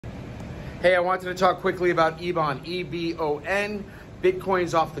Hey, I wanted to talk quickly about Ebon, E-B-O-N.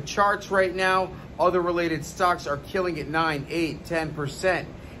 Bitcoin's off the charts right now. Other related stocks are killing it 9, 8, 10%.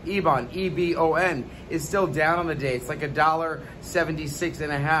 Ebon, E-B-O-N, is still down on the day. It's like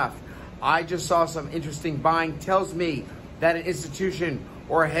 $1.76.5. I just saw some interesting buying. Tells me that an institution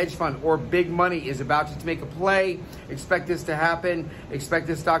or a hedge fund or big money is about to make a play. Expect this to happen. Expect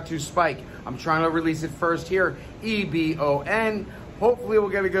this stock to spike. I'm trying to release it first here. E-B-O-N. Hopefully we'll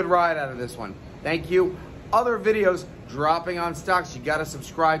get a good ride out of this one. Thank you. Other videos dropping on stocks. You got to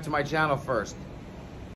subscribe to my channel first.